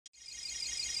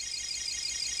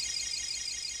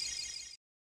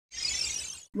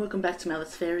Welcome back to my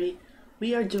Let's Fairy.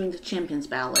 We are doing the Champions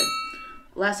Ballad.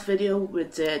 Last video we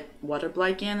did Water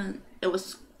Blight and it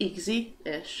was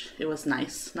easy-ish. It was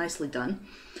nicely done.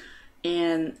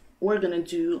 And we're gonna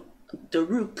do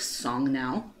Daruk's song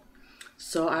now.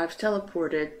 So I've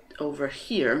teleported over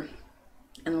here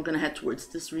and we're gonna head towards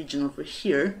this region over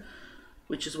here,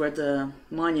 which is where the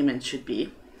monument should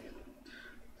be.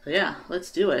 So yeah,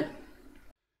 let's do it.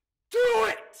 Do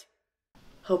it!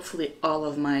 Hopefully all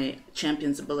of my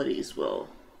champion's abilities will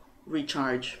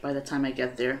recharge by the time I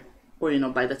get there. Or,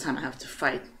 by the time I have to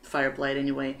fight Fire Blight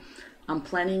anyway. I'm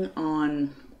planning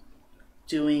on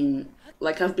doing,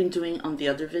 like I've been doing on the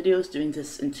other videos, doing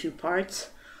this in 2 parts.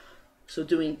 So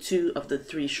doing 2 of the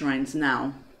 3 shrines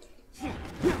now.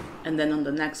 And then on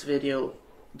the next video,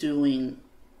 doing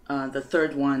the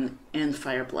 3rd one and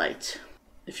Fire Blight.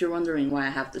 If you're wondering why I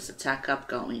have this attack up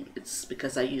going, it's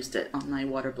because I used it on my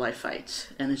Water Blight fight,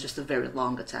 and it's just a very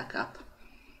long attack up.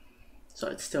 So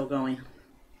it's still going.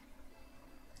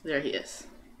 There he is.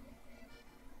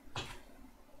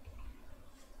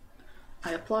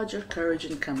 I applaud your courage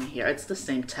in coming here. It's the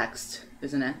same text,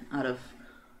 isn't it? Out of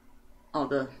all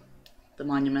the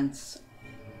monuments.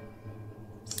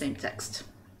 Same text.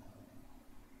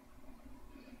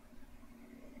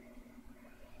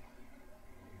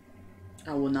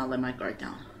 I will not let my guard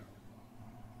down.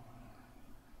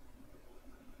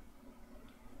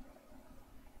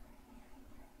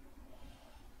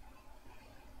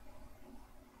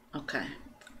 Okay,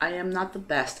 I am not the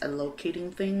best at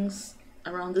locating things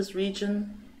around this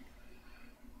region.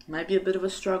 Might be a bit of a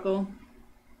struggle,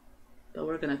 but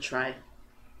we're gonna try.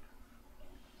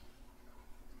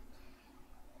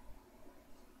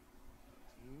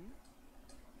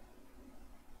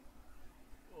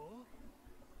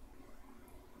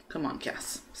 Come on,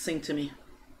 Cass, sing to me.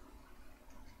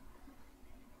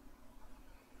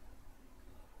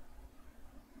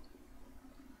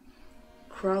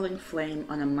 Crawling flame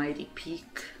on a mighty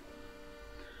peak.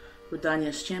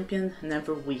 Rudania's champion,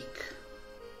 never weak.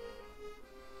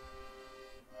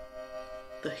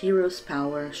 The hero's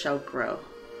power shall grow.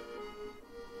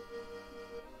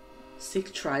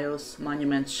 Seek trials,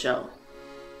 monuments show.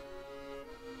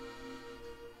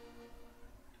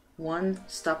 1.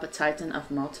 Stop a titan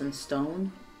of molten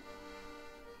stone.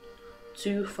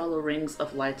 2. Follow rings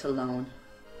of light alone.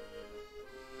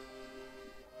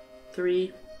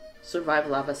 3. Survive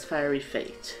lava's fiery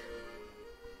fate.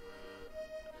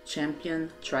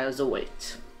 Champion, trials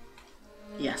await.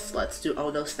 Yes, let's do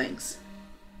all those things.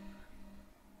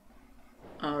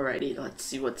 Alrighty, let's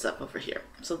see what's up over here.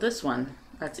 So this one,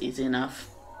 that's easy enough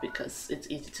because it's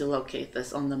easy to locate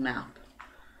this on the map.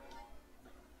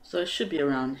 So it should be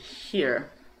around here-ish.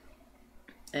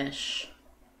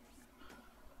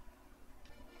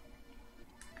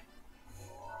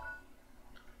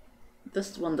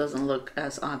 This one doesn't look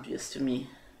as obvious to me.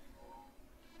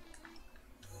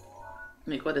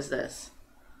 Like, what is this?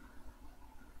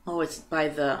 Oh, it's by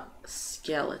the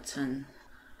skeleton.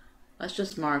 Let's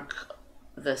just mark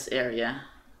this area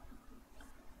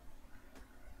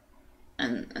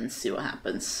and see what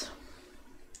happens.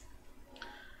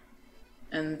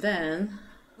 And then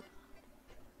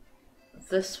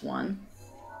this one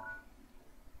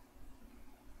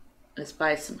is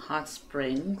by some hot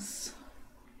springs.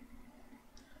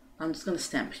 I'm just gonna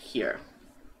stamp here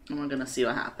and we're gonna see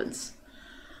what happens.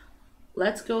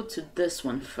 Let's go to this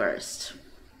one first.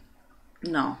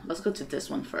 No, let's go to this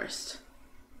one first.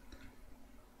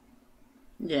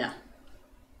 Yeah,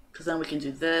 because then we can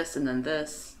do this and then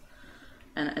this,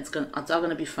 and it's all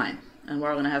gonna be fine, and we're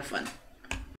all gonna have fun.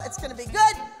 It's gonna be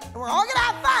good, and we're all gonna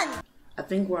have fun! I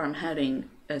think where I'm heading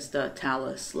is the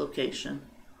Talus location.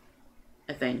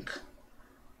 I think.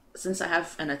 Since I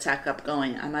have an attack up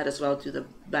going, I might as well do the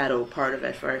battle part of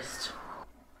it first.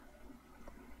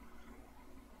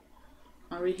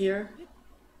 Are we here?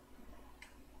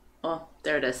 Oh,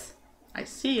 there it is. I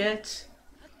see it.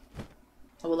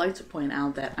 I would like to point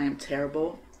out that I am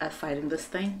terrible at fighting this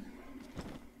thing.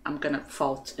 I'm gonna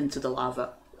fall into the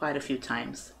lava quite a few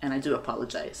times, and I do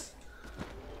apologize.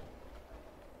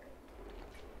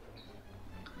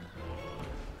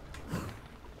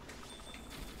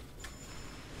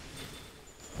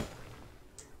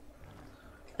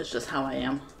 It's just how I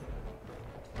am.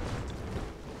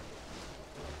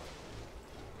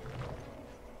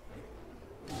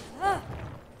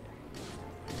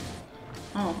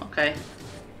 Oh, okay.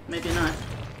 Maybe not.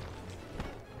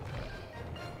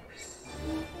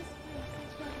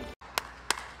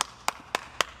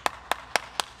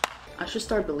 I should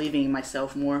start believing in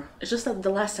myself more. It's just that the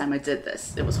last time I did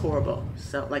this, it was horrible.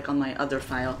 So, like on my other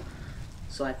file.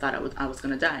 So I thought I was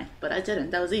gonna die, but I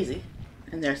didn't. That was easy.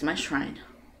 And there's my shrine.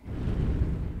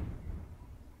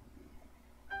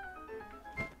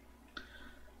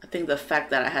 think the fact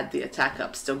that I had the attack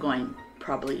up still going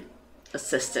probably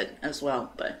assisted as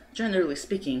well, but generally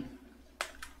speaking,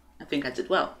 I think I did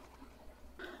well.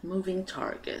 Moving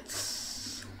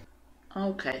targets.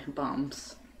 Okay,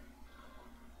 bombs.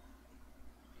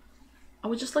 I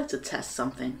would just like to test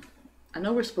something. I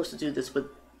know we're supposed to do this with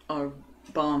our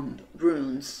bomb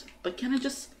runes, but can I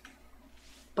just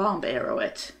bomb arrow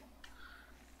it?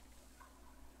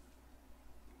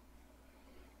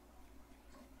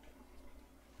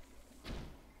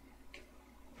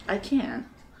 I can.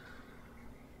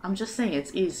 I'm just saying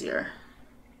it's easier.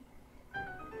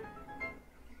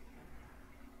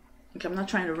 Okay, I'm not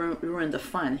trying to ruin the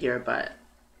fun here, but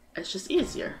it's just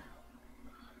easier.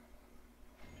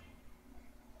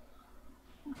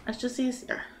 It's just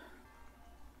easier.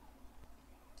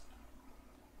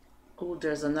 Oh,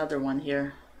 there's another one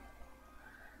here.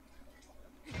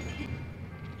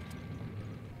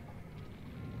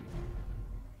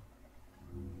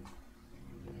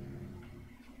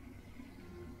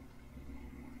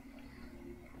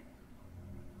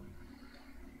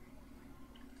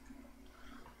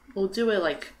 We'll do it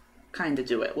like, kinda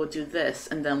do it. We'll do this,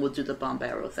 and then we'll do the bomb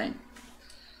arrow thing.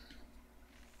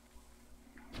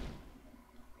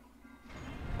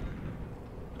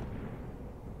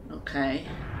 Okay,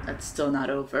 that's still not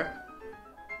over.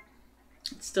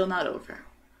 It's still not over.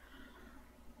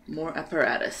 More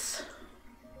apparatus.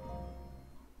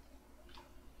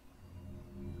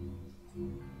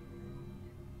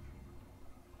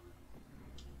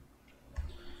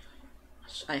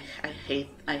 I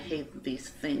hate these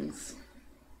things.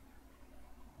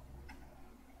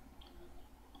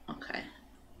 Okay.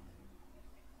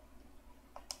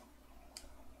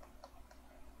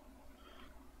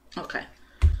 Okay.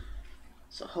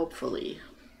 So hopefully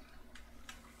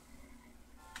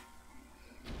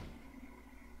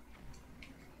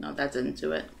no, that didn't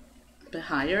do it. A bit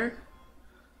higher.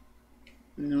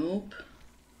 Nope.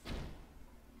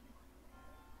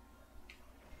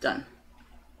 Done.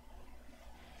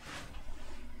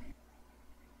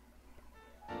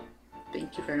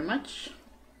 Thank you very much.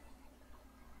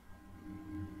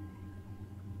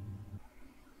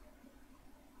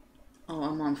 Oh,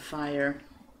 I'm on fire.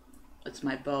 It's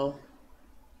my bow.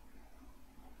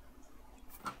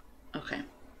 Okay.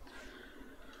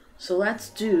 So let's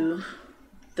do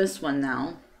this one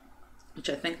now, which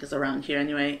I think is around here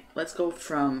anyway. Let's go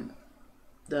from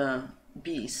the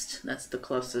beast. That's the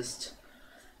closest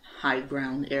high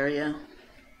ground area.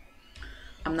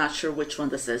 I'm not sure which one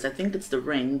this is. I think it's the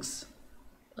rings.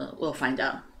 We'll find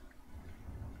out.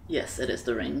 Yes, it is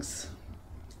the rings.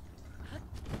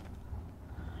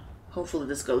 Hopefully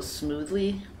this goes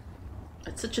smoothly.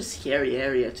 It's such a scary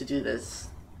area to do this.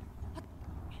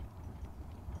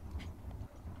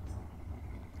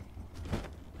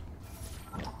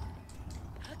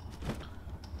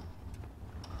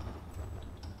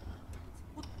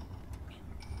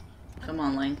 Come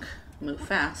on, Link. Move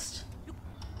fast.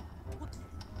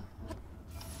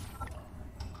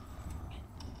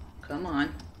 Come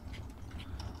on.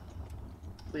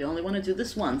 We only want to do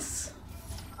this once.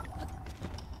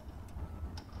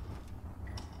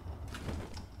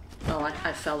 Oh,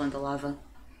 I fell in the lava.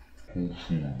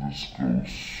 Hopefully this goes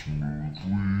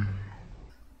smoothly.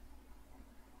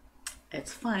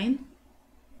 It's fine.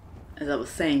 As I was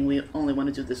saying, we only want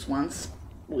to do this once.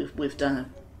 We've done it.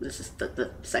 This is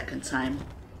the second time.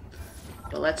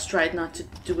 But let's try not to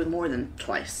do it more than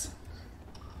twice.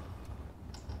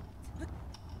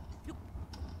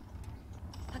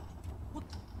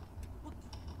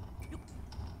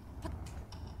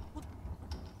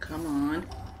 Come on.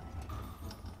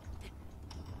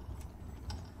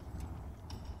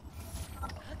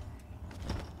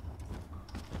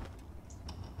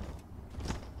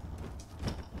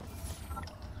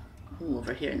 Ooh,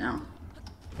 over here now.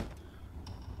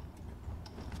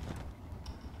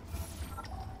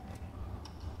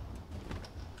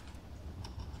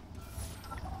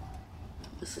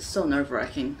 This is so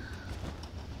nerve-wracking.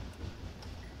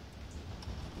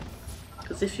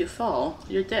 Because if you fall,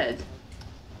 you're dead.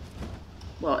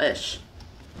 Well, ish.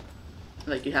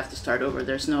 Like, you have to start over.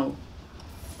 There's no,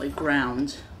 like,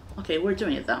 ground. Okay, we're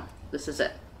doing it, though. This is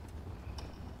it.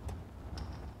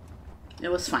 It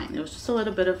was fine. It was just a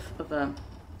little bit of a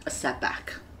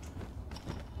setback.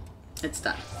 It's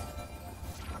done.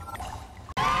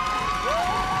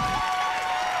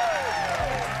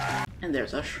 And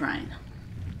there's our shrine.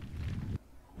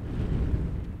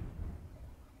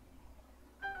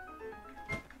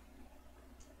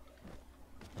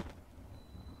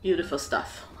 Beautiful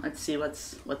stuff. Let's see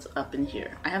what's up in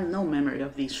here. I have no memory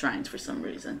of these shrines for some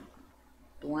reason.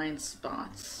 Blind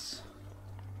spots.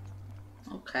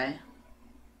 Okay.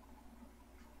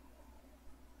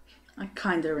 I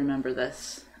kinda remember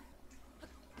this.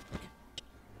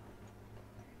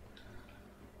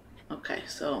 Okay,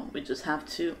 so we just have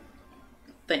to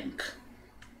think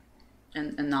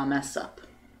and not mess up.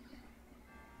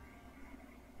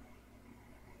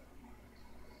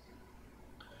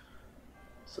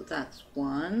 So that's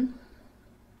one.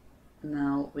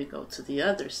 Now we go to the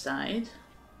other side.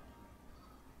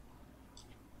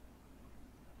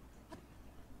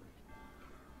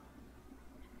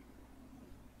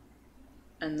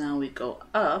 And now we go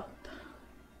up.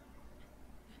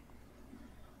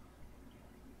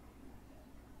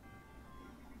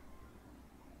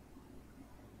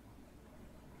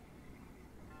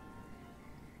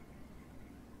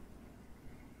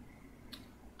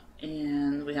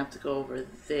 And we have to go over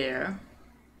there.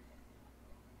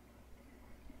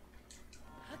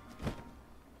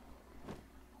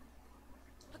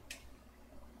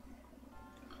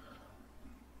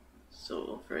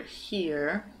 So over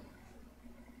here.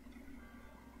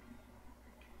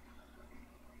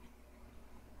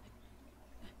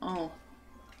 Oh.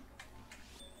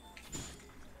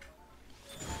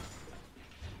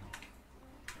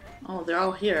 Oh, they're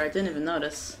all here. I didn't even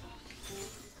notice.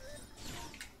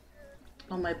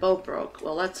 Oh, my bow broke.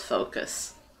 Well, let's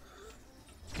focus.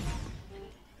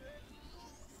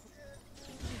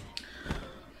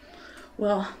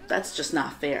 Well, that's just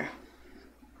not fair.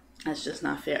 That's just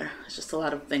not fair. It's just a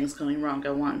lot of things going wrong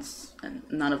at once, and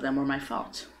none of them were my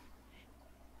fault.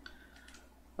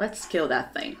 Let's kill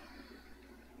that thing,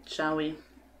 shall we?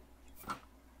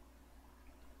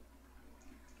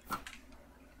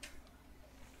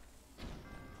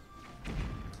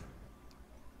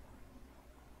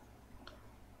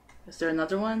 Is there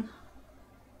another one?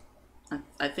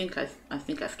 I think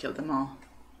I've killed them all.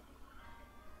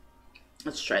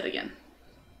 Let's try it again.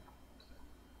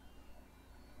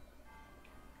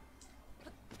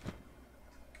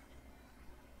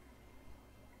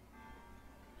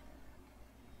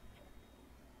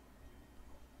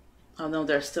 Oh no,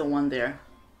 there's still one there.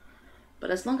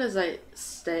 But as long as I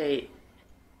stay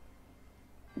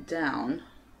down,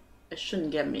 it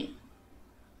shouldn't get me.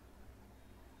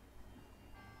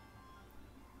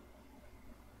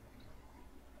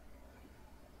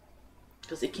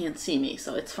 Because it can't see me,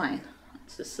 so it's fine.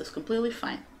 This is completely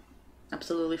fine.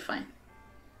 Absolutely fine.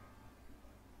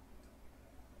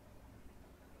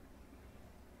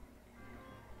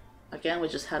 Again, we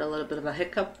just had a little bit of a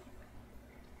hiccup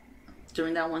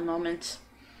during that one moment.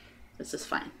 This is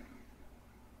fine.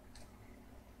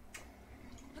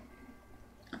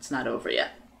 It's not over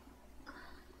yet.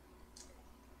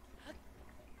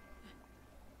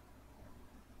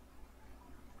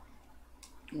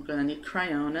 We're gonna need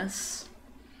Cryonis.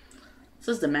 This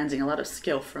is demanding a lot of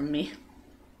skill from me.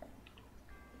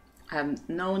 I have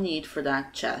no need for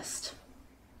that chest.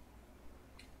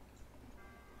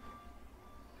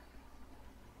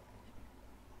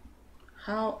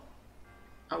 How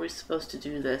are we supposed to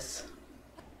do this?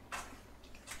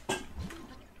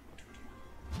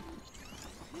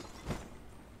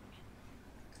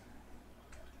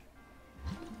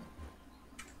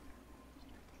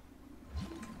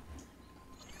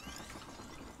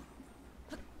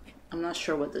 I'm not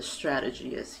sure what the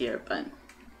strategy is here, but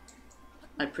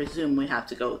I presume we have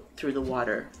to go through the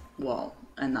water wall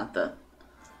and not the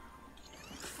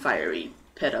fiery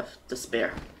pit of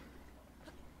despair.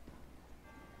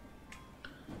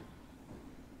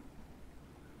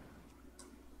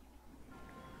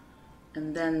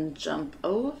 And then jump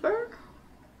over?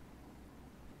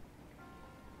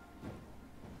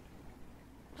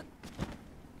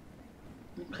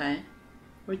 Okay,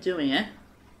 we're doing it.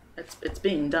 It's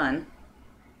being done.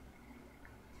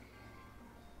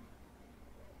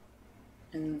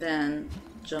 And then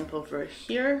jump over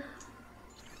here.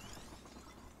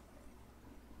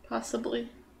 Possibly.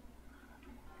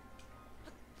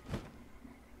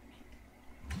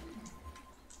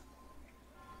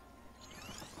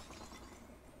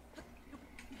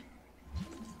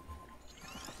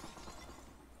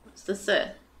 Is this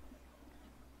it?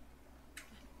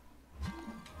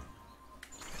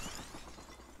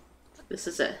 This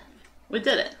is it. We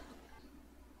did it.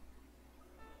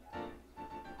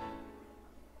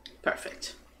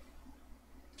 Perfect.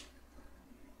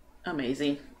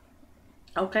 Amazing.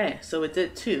 Okay, so we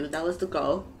did 2. That was the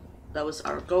goal. That was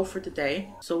our goal for today.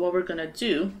 So what we're gonna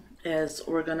do is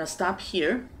we're gonna stop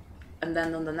here, and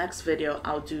then on the next video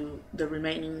I'll do the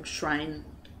remaining shrine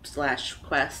 /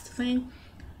 quest thing,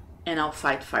 and I'll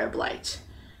fight Fireblight.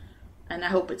 And I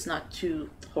hope it's not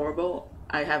too horrible.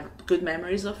 I have good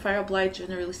memories of Fireblight,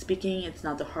 generally speaking. It's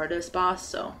not the hardest boss,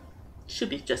 so it should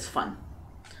be just fun.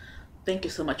 Thank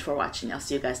you so much for watching. I'll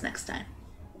see you guys next time.